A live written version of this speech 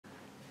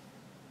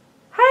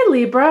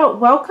Libra,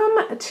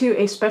 welcome to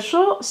a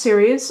special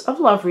series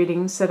of love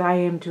readings that I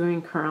am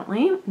doing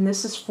currently. And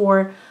this is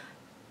for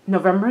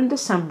November and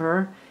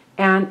December,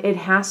 and it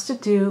has to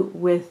do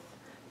with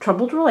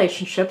troubled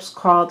relationships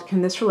called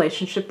Can This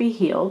Relationship Be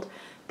Healed?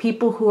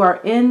 People who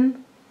are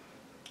in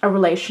a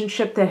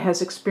relationship that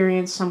has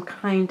experienced some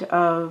kind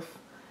of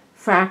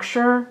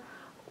fracture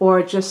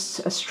or just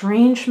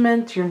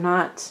estrangement. You're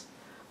not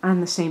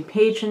on the same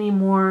page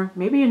anymore.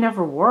 Maybe you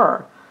never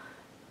were.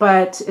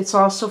 But it's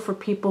also for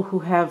people who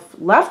have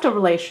left a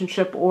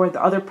relationship or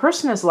the other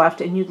person has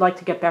left and you'd like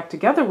to get back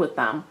together with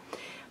them.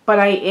 But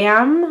I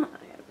am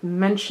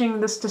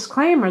mentioning this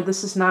disclaimer.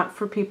 This is not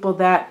for people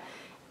that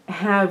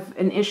have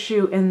an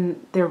issue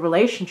in their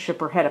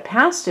relationship or had a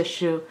past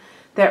issue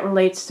that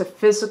relates to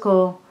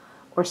physical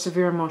or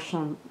severe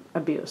emotional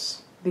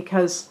abuse.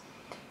 Because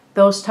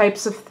those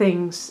types of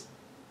things,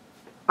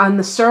 on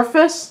the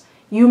surface,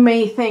 you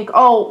may think,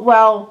 oh,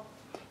 well,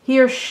 he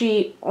or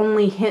she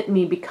only hit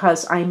me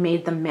because I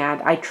made them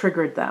mad. I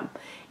triggered them.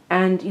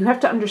 And you have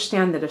to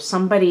understand that if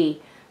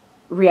somebody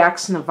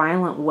reacts in a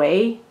violent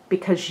way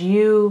because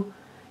you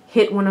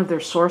hit one of their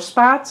sore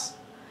spots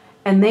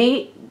and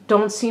they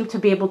don't seem to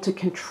be able to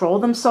control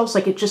themselves,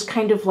 like it just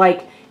kind of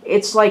like,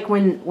 it's like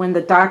when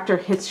the doctor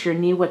hits your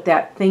knee with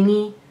that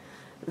thingy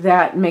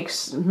that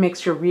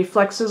makes your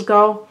reflexes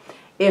go.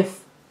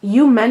 If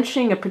you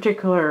mentioning a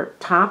particular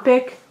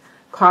topic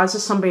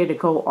causes somebody to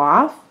go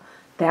off,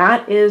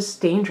 that is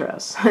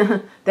dangerous.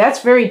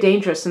 That's very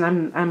dangerous, and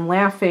I'm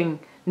laughing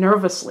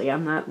nervously.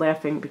 I'm not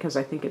laughing because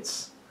I think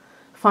it's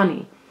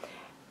funny.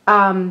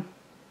 And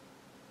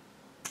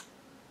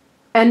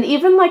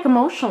even like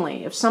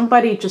emotionally, if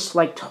somebody just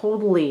like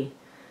totally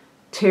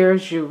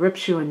tears you,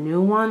 rips you a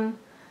new one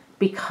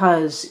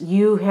because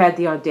you had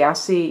the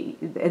audacity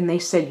and they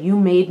said you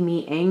made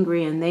me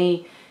angry and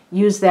they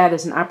use that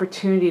as an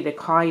opportunity to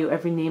call you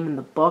every name in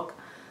the book,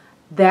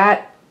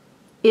 that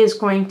is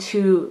going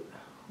to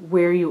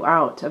wear you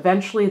out.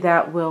 Eventually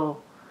that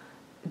will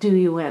do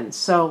you in.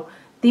 So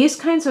these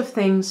kinds of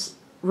things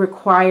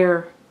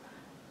require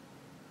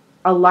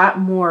a lot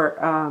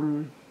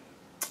more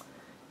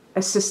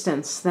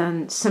assistance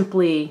than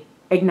simply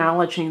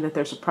acknowledging that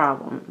there's a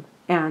problem.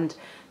 And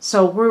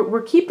so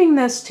we're keeping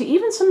this to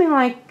even something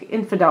like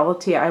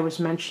infidelity I was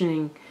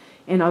mentioning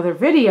in other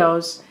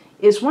videos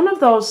is one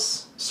of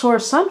those sore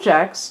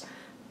subjects,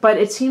 but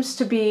it seems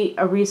to be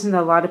a reason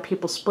that a lot of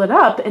people split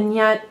up. And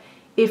yet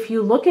if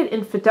you look at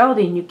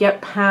infidelity and you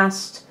get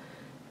past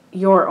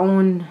your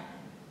own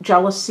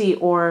jealousy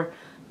or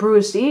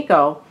bruised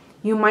ego,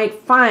 you might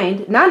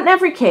find, not in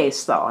every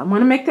case though, I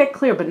want to make that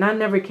clear, but not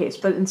in every case,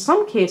 but in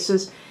some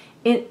cases,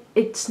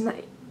 it's not,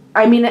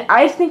 I mean,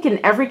 I think in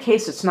every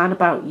case it's not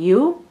about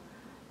you,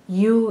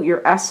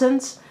 your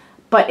essence,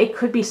 but it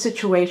could be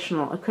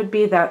situational. It could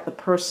be that the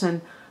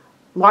person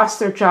lost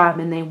their job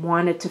and they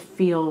wanted to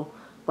feel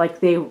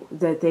like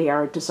that they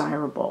are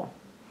desirable.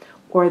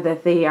 Or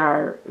that they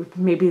are,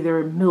 maybe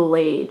they're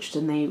middle-aged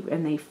and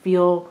they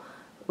feel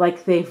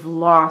like they've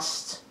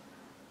lost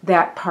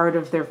that part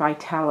of their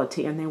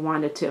vitality and they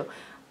wanted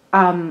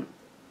to.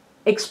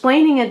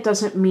 Explaining it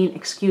doesn't mean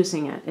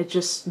excusing it. It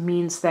just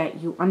means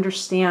that you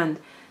understand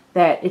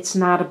that it's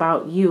not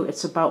about you.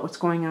 It's about what's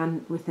going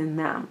on within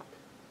them.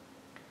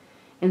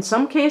 In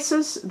some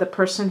cases, the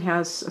person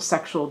has a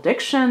sexual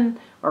addiction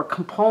or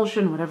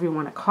compulsion, whatever you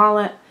want to call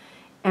it.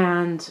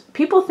 And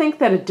people think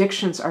that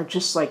addictions are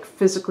just like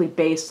physically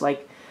based,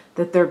 like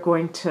that they're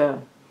going to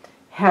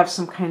have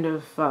some kind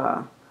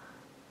of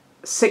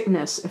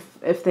sickness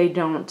if they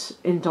don't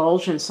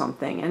indulge in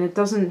something. And it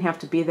doesn't have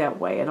to be that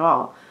way at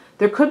all.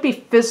 There could be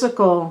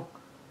physical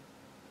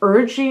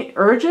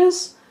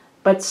urges,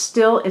 but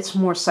still it's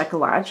more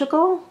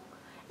psychological.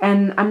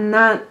 And I'm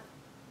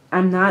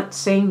not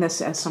saying this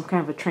as some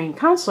kind of a trained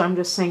counselor. I'm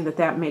just saying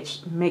that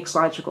makes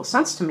logical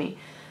sense to me.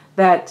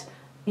 That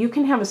you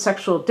can have a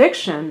sexual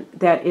addiction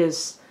that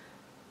is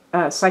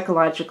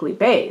psychologically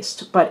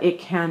based, but it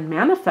can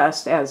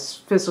manifest as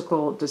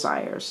physical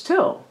desires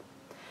too.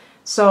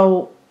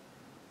 So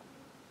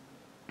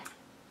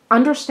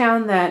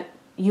understand that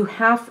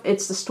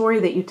it's the story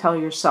that you tell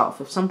yourself.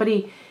 If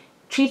somebody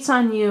cheats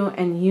on you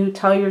and you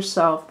tell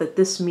yourself that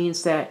this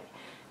means that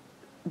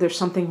there's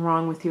something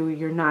wrong with you,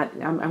 you're not,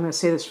 I'm going to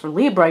say this for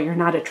Libra, you're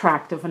not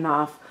attractive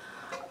enough,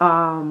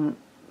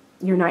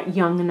 you're not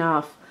young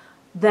enough,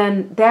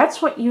 then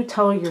that's what you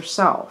tell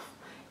yourself.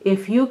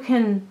 If you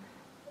can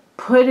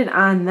put it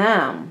on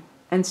them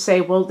and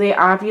say, well, they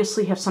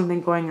obviously have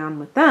something going on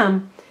with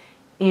them,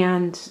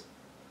 and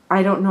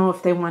I don't know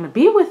if they want to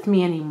be with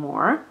me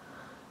anymore,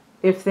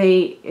 if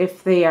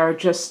they are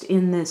just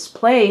in this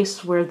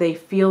place where they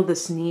feel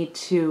this need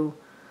to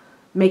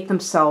make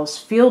themselves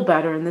feel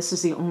better, and this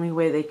is the only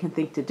way they can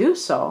think to do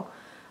so.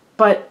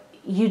 But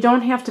you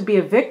don't have to be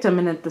a victim,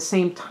 and at the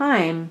same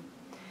time,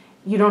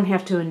 you don't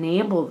have to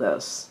enable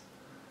this.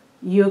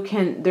 There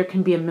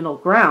can be a middle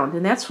ground,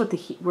 and that's where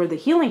the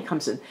healing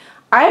comes in.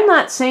 I'm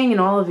not saying in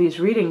all of these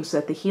readings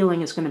that the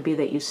healing is going to be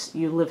that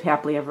you live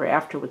happily ever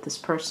after with this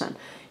person.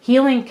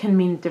 Healing can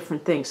mean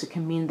different things. It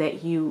can mean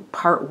that you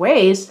part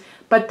ways,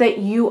 but that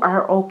you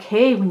are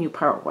okay when you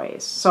part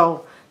ways.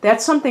 So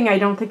that's something I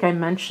don't think I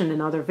mentioned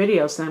in other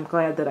videos, and I'm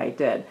glad that I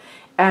did.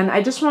 And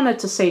I just wanted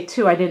to say,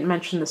 too, I didn't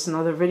mention this in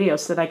other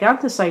videos, that I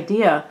got this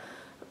idea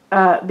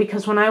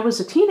because when I was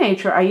a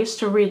teenager, I used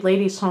to read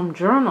Ladies' Home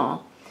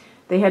Journal.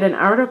 They had an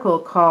article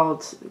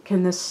called,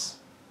 Can This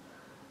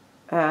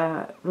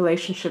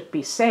Relationship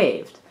Be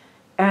Saved?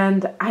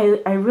 And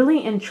I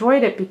really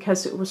enjoyed it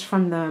because it was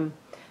from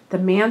the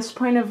man's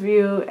point of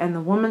view and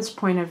the woman's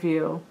point of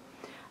view.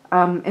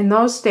 In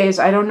those days,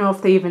 I don't know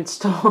if they even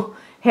still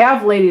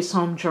have Ladies'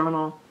 Home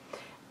Journal,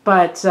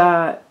 but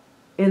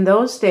in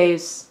those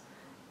days,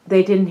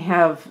 they didn't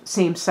have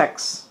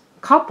same-sex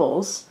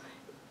couples.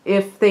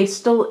 If it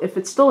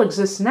still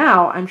exists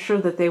now, I'm sure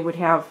that they would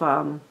have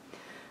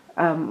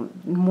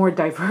more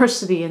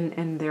diversity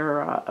in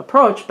their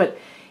approach. But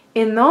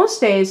in those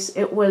days,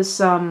 it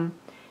was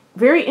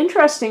very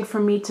interesting for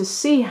me to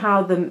see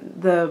how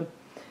the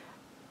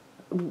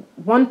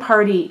one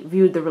party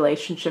viewed the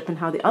relationship and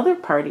how the other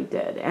party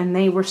did. And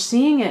they were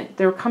seeing it,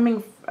 they were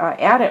coming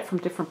at it from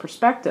different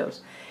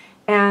perspectives.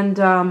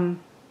 And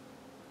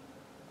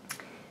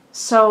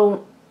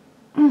so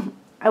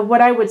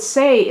what I would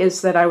say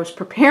is that I was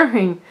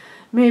preparing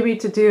maybe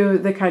to do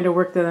the kind of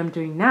work that I'm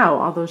doing now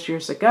all those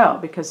years ago,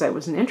 because that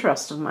was an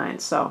interest of mine.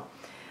 So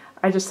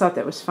I just thought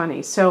that was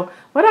funny. So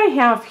what I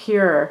have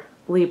here,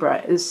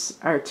 Libra,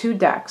 are two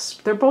decks.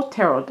 They're both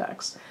tarot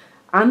decks.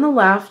 On the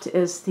left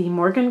is the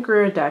Morgan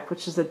Greer deck,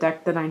 which is the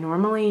deck that I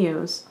normally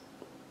use.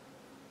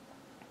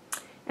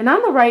 And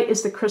on the right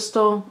is the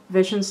Crystal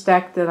Visions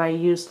deck that I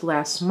used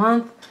last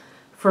month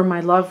for my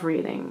love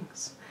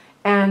readings.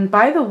 And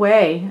by the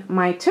way,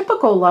 my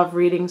typical love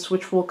readings,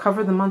 which will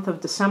cover the month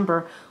of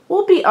December,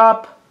 will be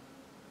up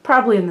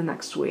probably in the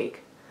next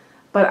week.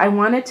 But I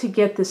wanted to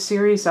get this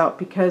series out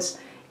because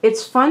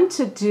it's fun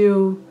to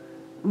do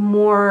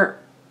more,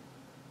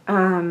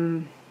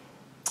 I've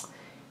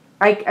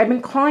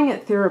been calling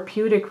it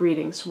therapeutic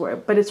readings,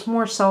 but it's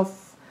more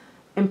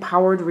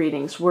self-empowered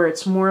readings, where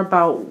it's more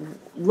about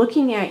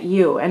looking at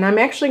you. And I'm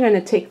actually going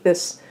to take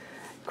this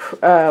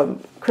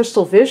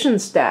Crystal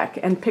Visions deck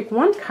and pick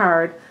one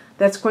card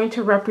that's going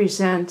to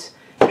represent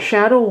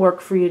shadow work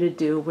for you to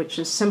do, which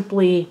is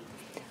simply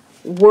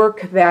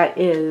work that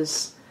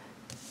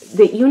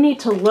you need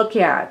to look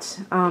at.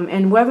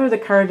 And whether the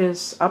card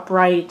is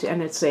upright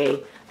and it's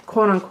a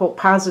quote-unquote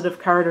positive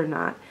card or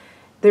not,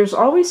 there's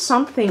always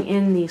something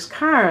in these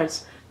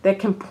cards that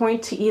can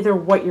point to either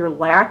what you're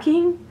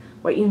lacking,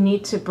 what you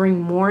need to bring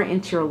more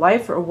into your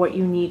life, or what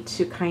you need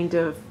to kind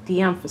of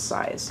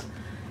de-emphasize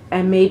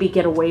and maybe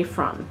get away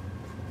from.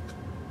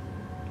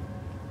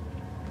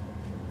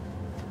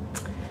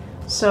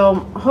 So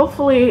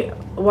hopefully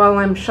while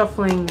I'm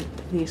shuffling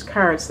these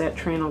cards, that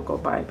train will go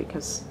by,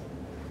 because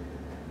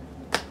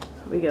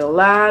we get a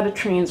lot of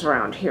trains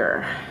around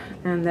here.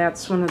 And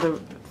that's one of the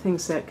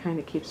things that kind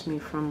of keeps me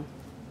from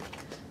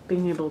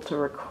being able to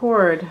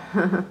record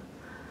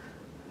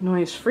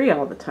noise-free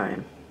all the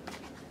time.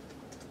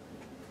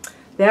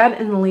 That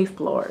and the leaf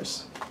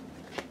blowers,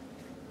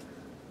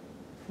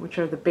 which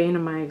are the bane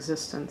of my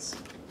existence.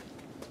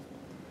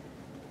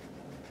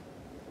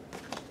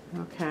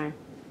 Okay.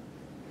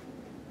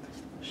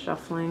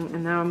 Shuffling,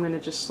 and now I'm going to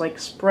just like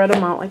spread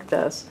them out like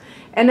this.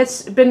 And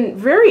it's been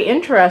very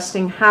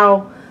interesting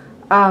how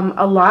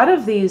a lot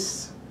of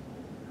these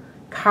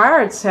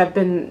cards have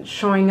been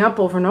showing up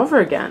over and over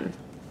again.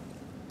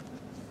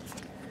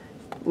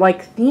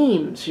 Like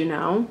themes, you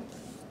know.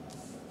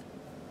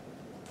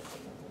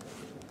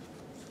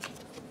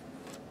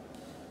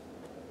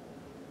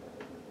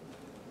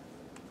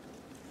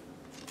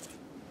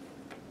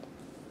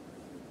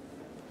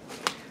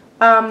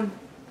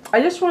 I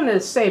just wanted to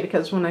say,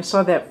 because when I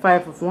saw that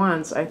Five of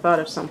Wands, I thought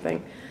of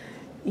something.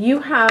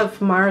 You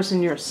have Mars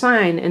in your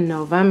sign in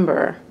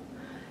November,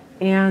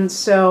 and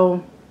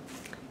so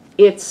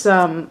it's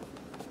a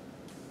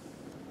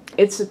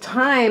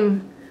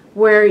time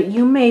where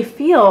you may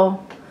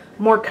feel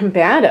more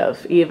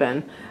combative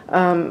even,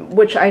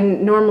 which I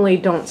normally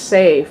don't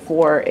say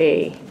for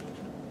a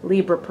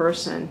Libra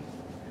person.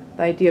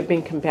 The idea of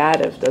being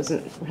combative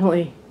doesn't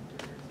really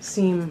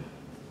seem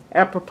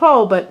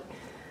apropos, but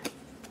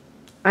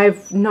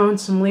I've known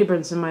some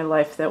Librans in my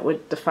life that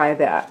would defy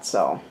that,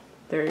 so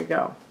there you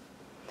go.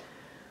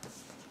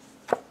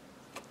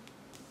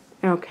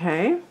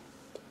 Okay,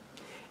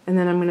 and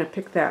then I'm going to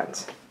pick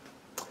that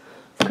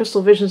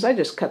Crystal Visions. I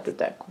just cut the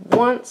deck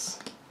once.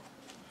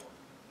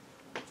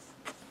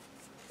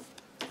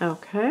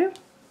 Okay,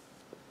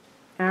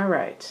 all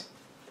right.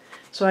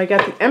 So I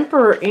got the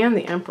Emperor and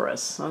the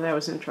Empress, so that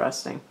was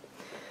interesting.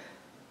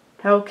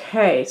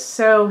 Okay,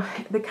 so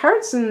the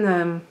cards in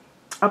the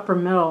upper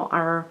middle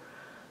are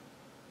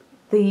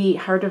the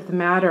heart of the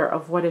matter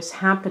of what is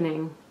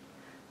happening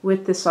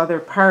with this other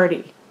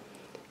party.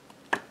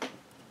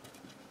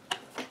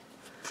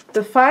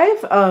 The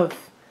Five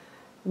of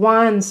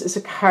Wands is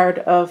a card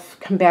of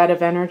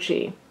combative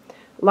energy,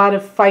 a lot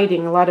of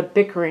fighting, a lot of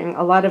bickering,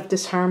 a lot of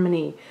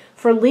disharmony.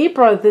 For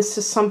Libra, this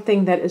is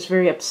something that is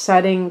very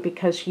upsetting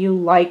because you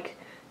like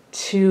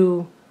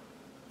to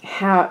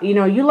have,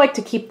 you like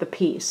to keep the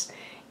peace.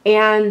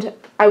 And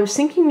I was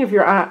thinking of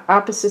your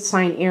opposite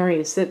sign,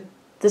 Aries, that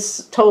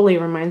this totally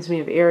reminds me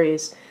of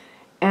Aries.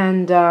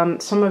 And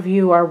some of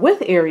you are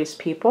with Aries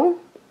people.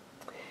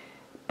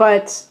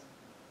 But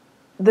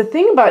the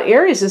thing about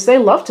Aries is they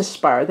love to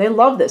spar. They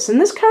love this.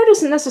 And this card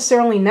isn't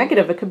necessarily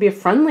negative. It could be a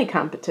friendly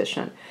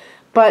competition.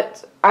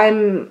 But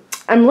I'm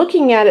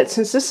looking at it,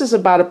 since this is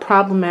about a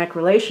problematic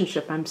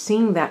relationship, I'm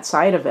seeing that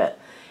side of it.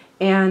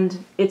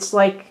 And it's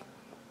like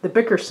the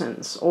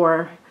Bickersons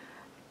or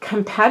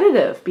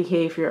competitive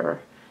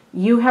behavior.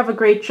 You have a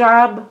great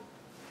job.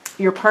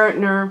 Your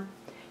partner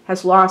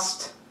has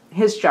lost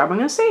his job. I'm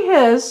going to say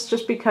his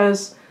just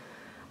because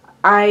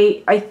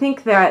I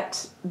think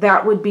that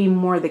that would be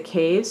more the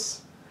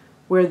case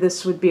where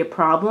this would be a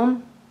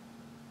problem,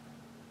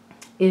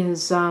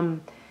 is the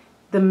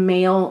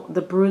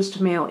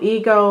bruised male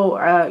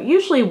ego.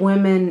 Usually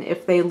women,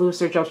 if they lose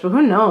their jobs, but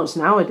who knows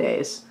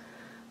nowadays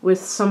with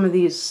some of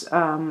these,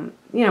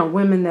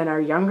 women that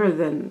are younger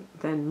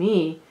than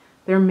me,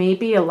 there may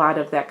be a lot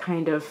of that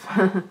kind of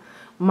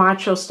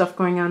macho stuff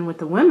going on with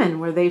the women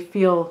where they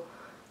feel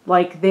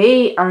like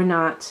they are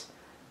not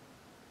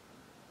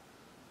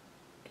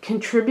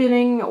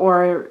contributing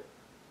or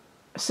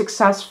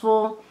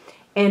successful,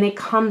 and it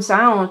comes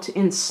out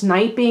in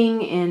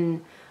sniping,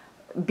 in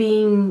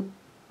being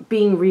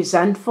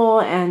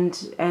resentful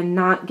and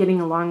not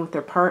getting along with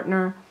their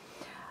partner.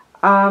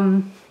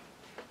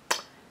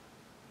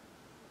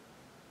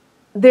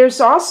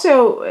 There's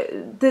also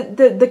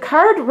the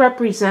card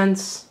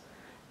represents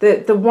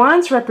the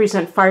wands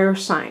represent fire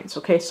signs.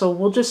 Okay, so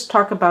we'll just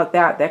talk about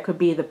that. That could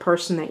be the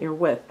person that you're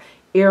with.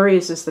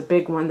 Aries is the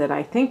big one that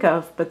I think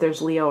of, but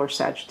there's Leo or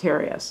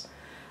Sagittarius.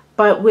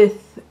 But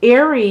with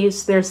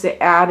Aries, there's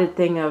the added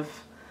thing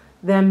of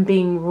them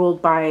being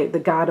ruled by the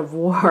god of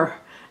war.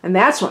 And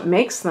that's what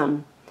makes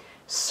them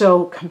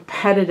so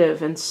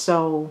competitive and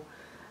so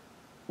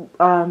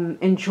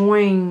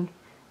enjoying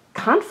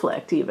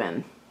conflict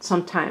even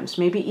sometimes.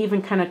 Maybe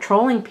even kind of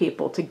trolling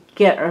people to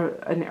get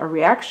a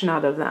reaction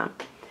out of them.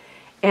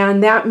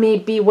 And that may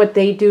be what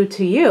they do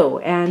to you,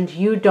 and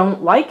you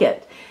don't like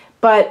it.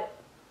 But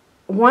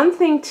one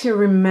thing to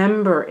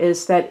remember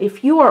is that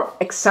if you are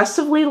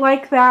excessively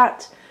like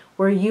that,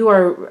 where you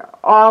are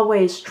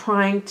always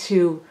trying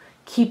to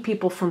keep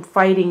people from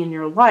fighting in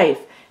your life,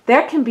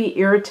 that can be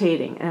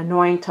irritating and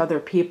annoying to other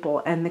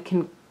people, and that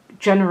can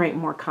generate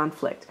more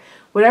conflict.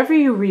 Whatever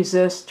you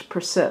resist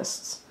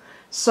persists.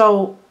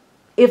 So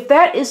if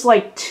that is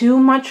like too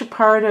much a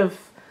part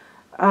of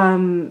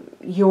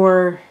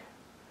your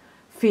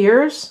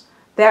fears,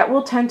 that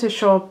will tend to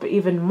show up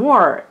even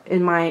more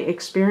in my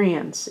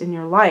experience in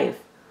your life,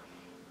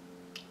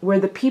 where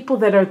the people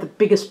that are the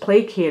biggest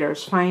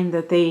placaters find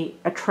that they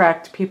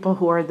attract people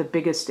who are the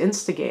biggest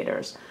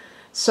instigators.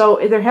 So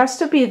there has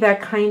to be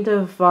that kind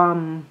of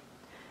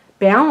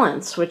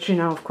balance, which,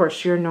 of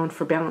course, you're known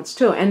for balance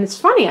too. And it's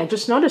funny, I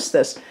just noticed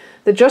this.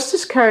 The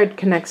Justice card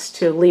connects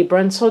to Libra,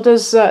 and so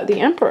does the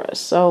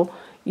Empress. So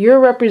you're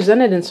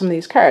represented in some of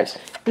these cards.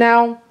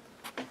 Now,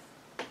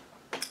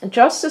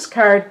 Justice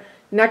card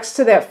next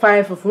to that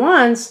Five of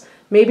Wands,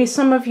 maybe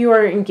some of you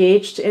are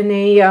engaged in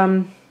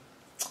a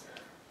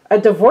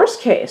divorce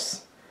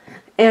case,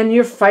 and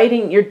you're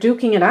fighting, you're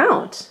duking it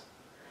out.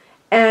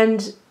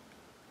 And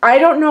I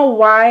don't know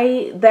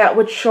why that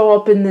would show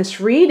up in this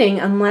reading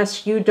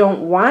unless you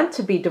don't want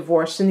to be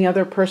divorced and the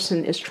other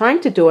person is trying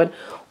to do it.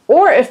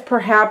 Or if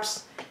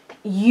perhaps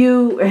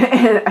you,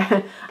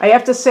 I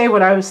have to say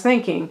what I was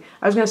thinking.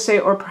 I was going to say,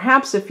 or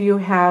perhaps if you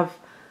have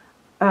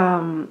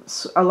a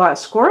lot of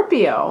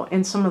Scorpio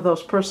in some of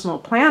those personal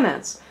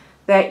planets,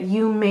 that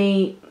you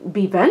may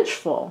be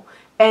vengeful.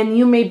 And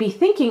you may be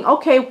thinking,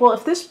 okay, well,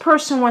 if this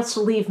person wants to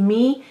leave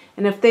me,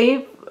 and if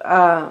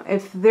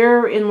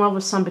they're in love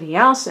with somebody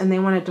else and they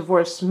want to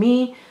divorce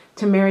me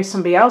to marry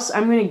somebody else,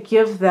 I'm going to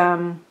give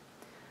them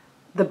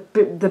the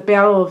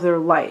battle of their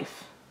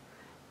life,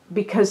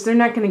 because they're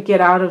not going to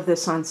get out of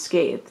this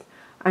unscathed.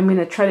 I'm going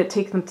to try to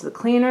take them to the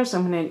cleaners.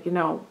 I'm going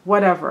to,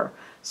 whatever.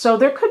 So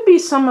there could be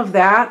some of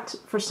that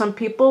for some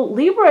people.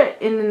 Libra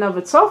in and of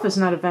itself is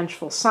not a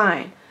vengeful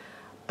sign,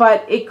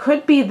 but it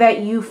could be that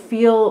you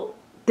feel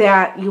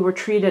that you were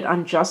treated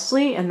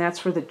unjustly, and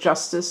that's where the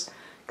Justice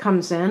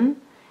comes in,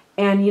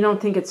 and you don't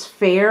think it's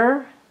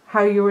fair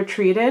how you were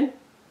treated,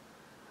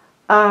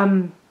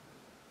 or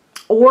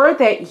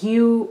that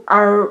you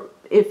are,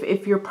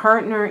 if your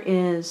partner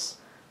is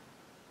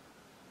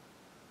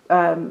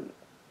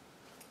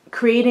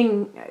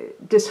creating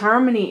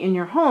disharmony in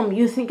your home,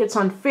 you think it's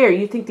unfair.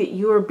 You think that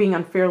you are being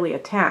unfairly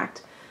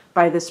attacked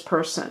by this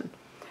person,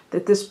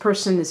 that this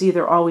person is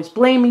either always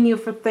blaming you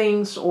for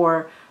things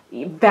or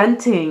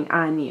venting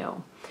on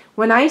you.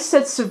 When I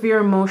said severe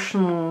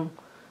emotional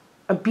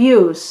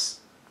abuse,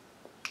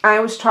 I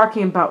was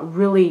talking about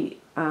really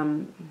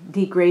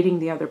degrading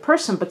the other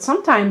person. But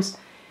sometimes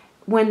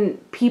when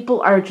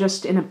people are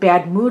just in a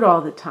bad mood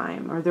all the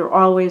time, or they're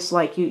always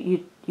like,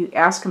 you you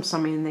ask them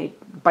something and they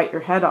bite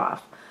your head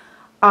off.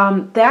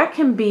 That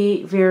can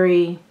be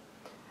very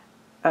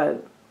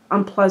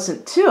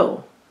unpleasant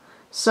too.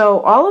 So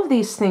all of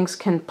these things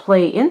can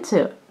play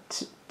into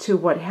to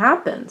what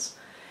happens.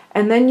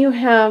 And then you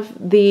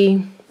have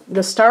the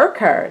Star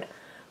card,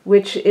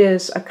 which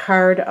is a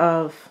card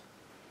of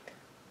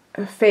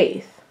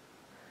faith,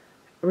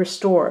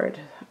 restored.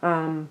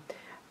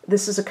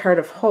 This is a card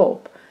of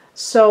hope.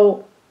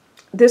 So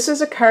this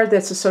is a card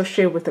that's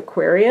associated with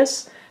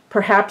Aquarius.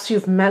 Perhaps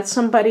you've met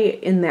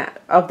somebody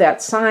of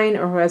that sign,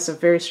 or who has a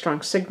very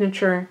strong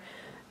signature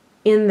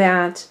in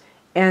that,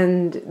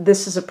 and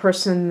this is a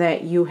person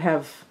that you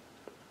have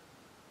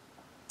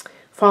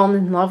fallen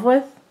in love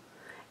with,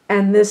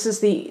 and this is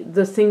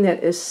the thing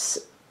that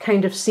is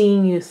kind of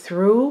seeing you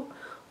through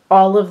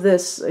all of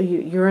this.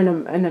 You're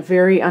in a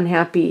very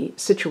unhappy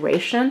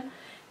situation,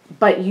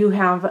 but you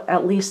have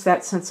at least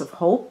that sense of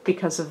hope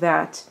because of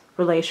that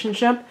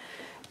relationship.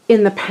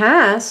 In the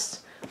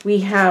past,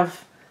 we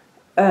have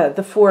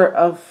the Four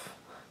of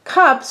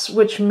Cups,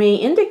 which may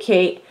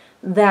indicate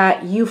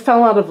that you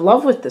fell out of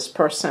love with this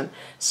person.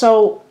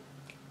 So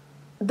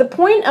the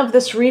point of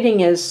this reading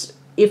is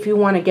if you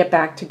want to get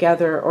back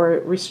together or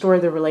restore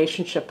the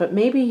relationship, but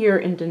maybe you're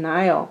in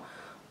denial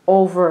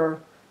over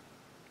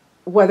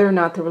whether or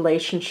not the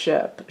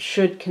relationship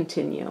should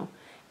continue.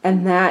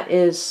 And that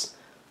is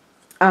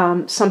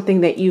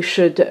something that you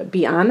should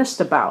be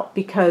honest about,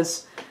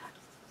 because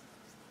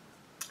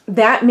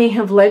that may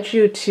have led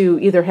you to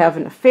either have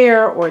an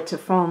affair or to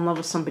fall in love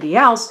with somebody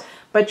else,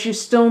 but you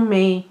still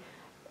may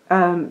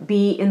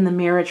be in the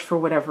marriage for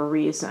whatever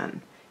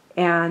reason.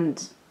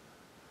 And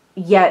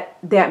yet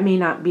that may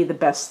not be the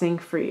best thing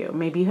for you.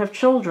 Maybe you have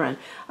children.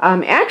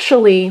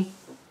 Actually,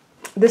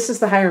 this is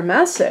the higher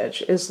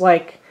message, is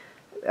like,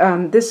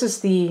 this is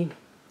the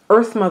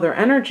Earth Mother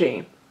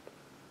energy.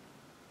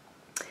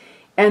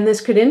 And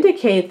this could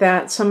indicate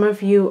that some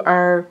of you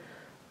are,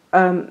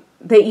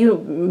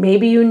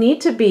 maybe you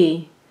need to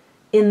be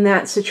in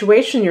that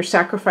situation. You're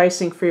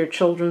sacrificing for your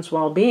children's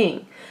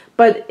well-being.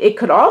 But it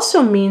could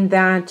also mean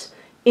that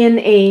in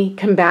a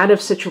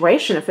combative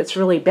situation, if it's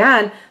really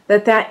bad,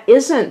 that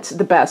isn't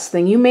the best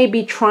thing. You may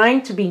be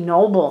trying to be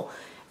noble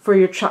for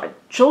your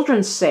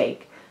children's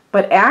sake,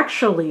 but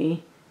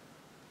actually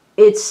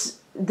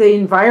the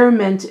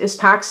environment is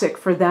toxic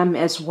for them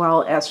as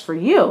well as for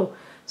you.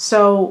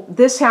 So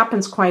this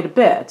happens quite a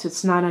bit.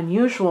 It's not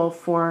unusual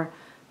for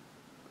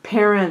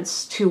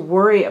parents to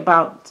worry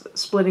about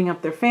splitting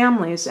up their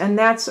families, and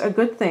that's a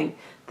good thing,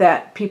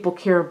 that people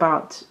care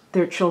about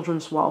their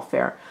children's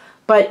welfare.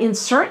 But in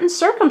certain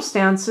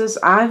circumstances,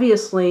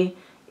 obviously,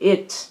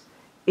 it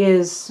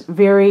is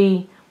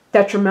very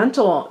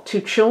detrimental to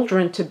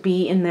children to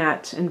be in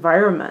that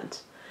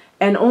environment.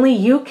 And only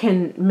you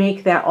can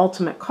make that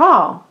ultimate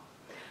call.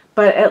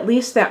 But at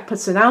least that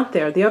puts it out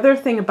there. The other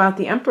thing about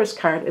the Empress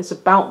card is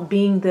about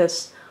being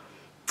this,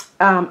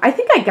 I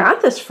think I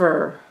got this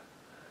for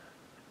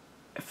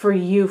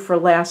you for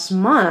last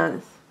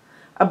month,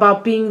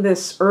 about being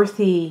this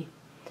earthy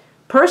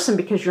person,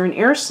 because you're an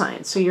air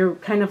sign. So you're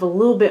kind of a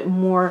little bit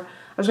more,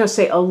 I was going to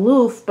say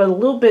aloof, but a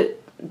little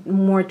bit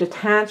more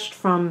detached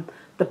from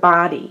the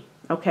body,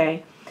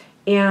 okay?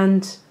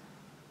 And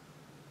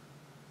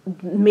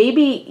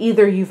maybe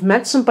either you've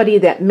met somebody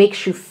that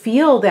makes you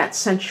feel that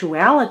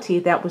sensuality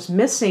that was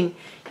missing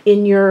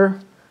in your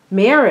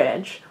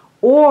marriage,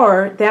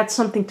 or that's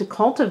something to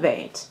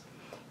cultivate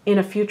in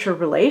a future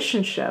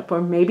relationship,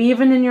 or maybe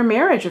even in your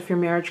marriage if your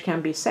marriage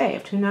can be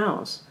saved. Who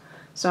knows?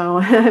 So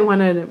I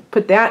wanted to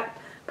put that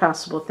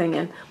possible thing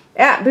in.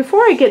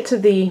 Before I get to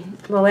the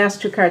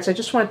last two cards, I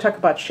just want to talk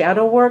about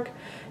shadow work.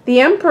 The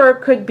Emperor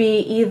could be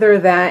either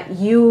that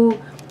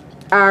you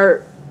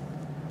are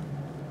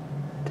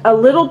a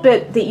little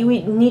bit, that you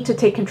need to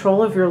take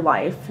control of your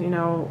life. You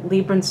know,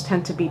 Librans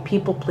tend to be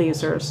people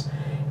pleasers,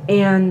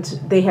 and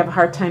they have a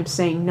hard time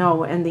saying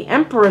no. And the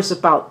Emperor is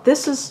about,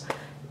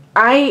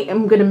 I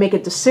am going to make a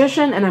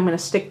decision and I'm going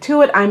to stick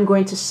to it. I'm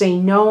going to say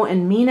no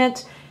and mean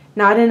it,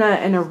 not in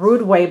a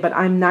rude way, but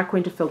I'm not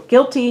going to feel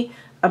guilty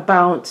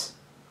about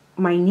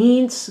my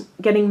needs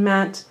getting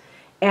met.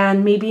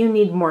 And maybe you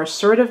need more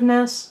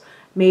assertiveness.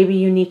 Maybe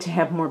you need to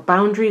have more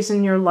boundaries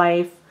in your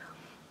life.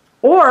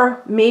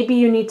 Or maybe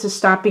you need to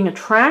stop being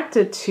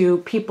attracted to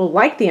people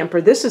like the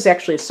Emperor. This is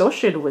actually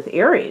associated with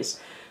Aries,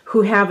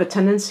 who have a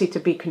tendency to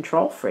be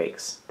control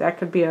freaks. That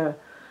could be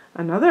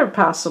another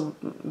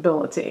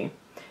possibility.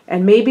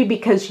 And maybe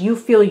because you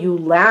feel you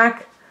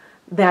lack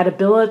that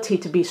ability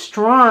to be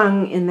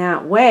strong in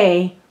that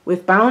way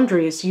with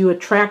boundaries, you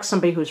attract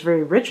somebody who's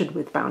very rigid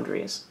with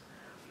boundaries.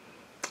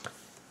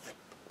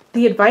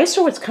 The advice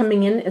or what's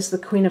coming in is the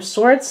Queen of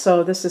Swords.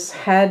 So this is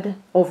head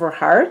over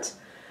heart.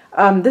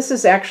 This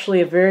is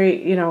actually a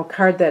very,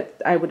 card that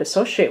I would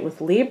associate with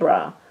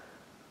Libra.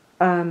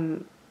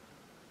 Of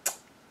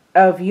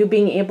you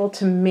being able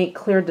to make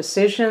clear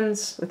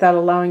decisions without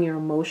allowing your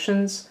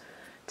emotions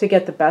to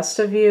get the best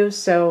of you.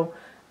 So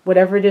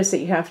whatever it is that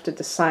you have to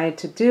decide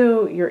to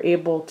do, you're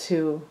able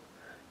to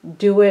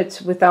do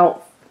it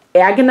without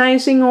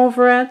agonizing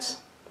over it.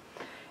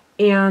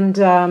 And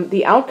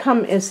the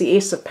outcome is the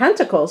Ace of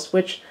Pentacles,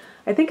 which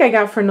I think I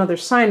got for another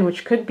sign,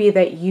 which could be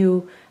that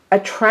you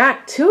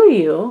attract to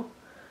you,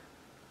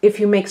 if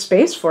you make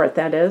space for it,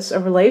 that is, a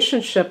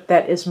relationship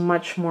that is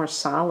much more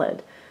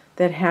solid,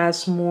 that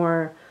has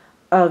more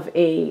of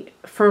a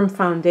firm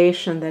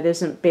foundation, that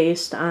isn't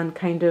based on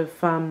kind of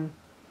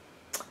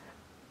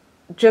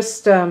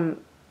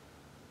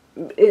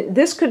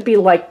this could be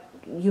like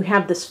you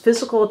have this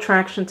physical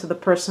attraction to the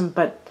person,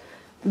 but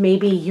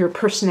maybe your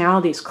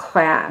personalities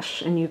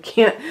clash and you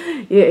can't,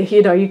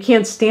 you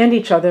can't stand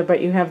each other,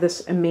 but you have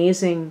this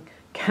amazing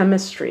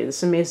chemistry,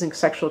 this amazing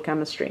sexual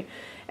chemistry.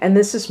 And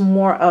this is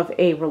more of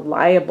a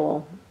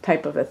reliable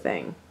type of a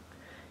thing.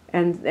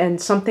 And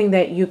something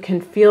that you can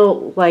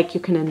feel like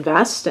you can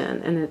invest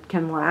in, and it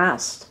can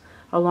last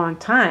a long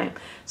time.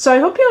 So I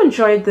hope you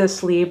enjoyed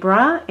this,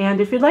 Libra. And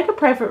if you'd like a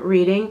private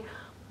reading,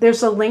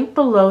 there's a link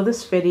below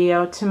this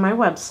video to my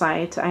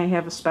website. I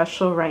have a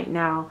special right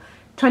now,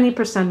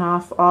 20%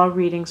 off all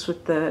readings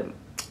with the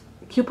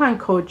coupon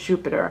code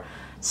Jupiter.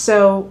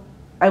 So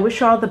I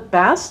wish you all the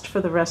best for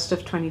the rest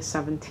of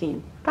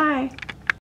 2017. Bye.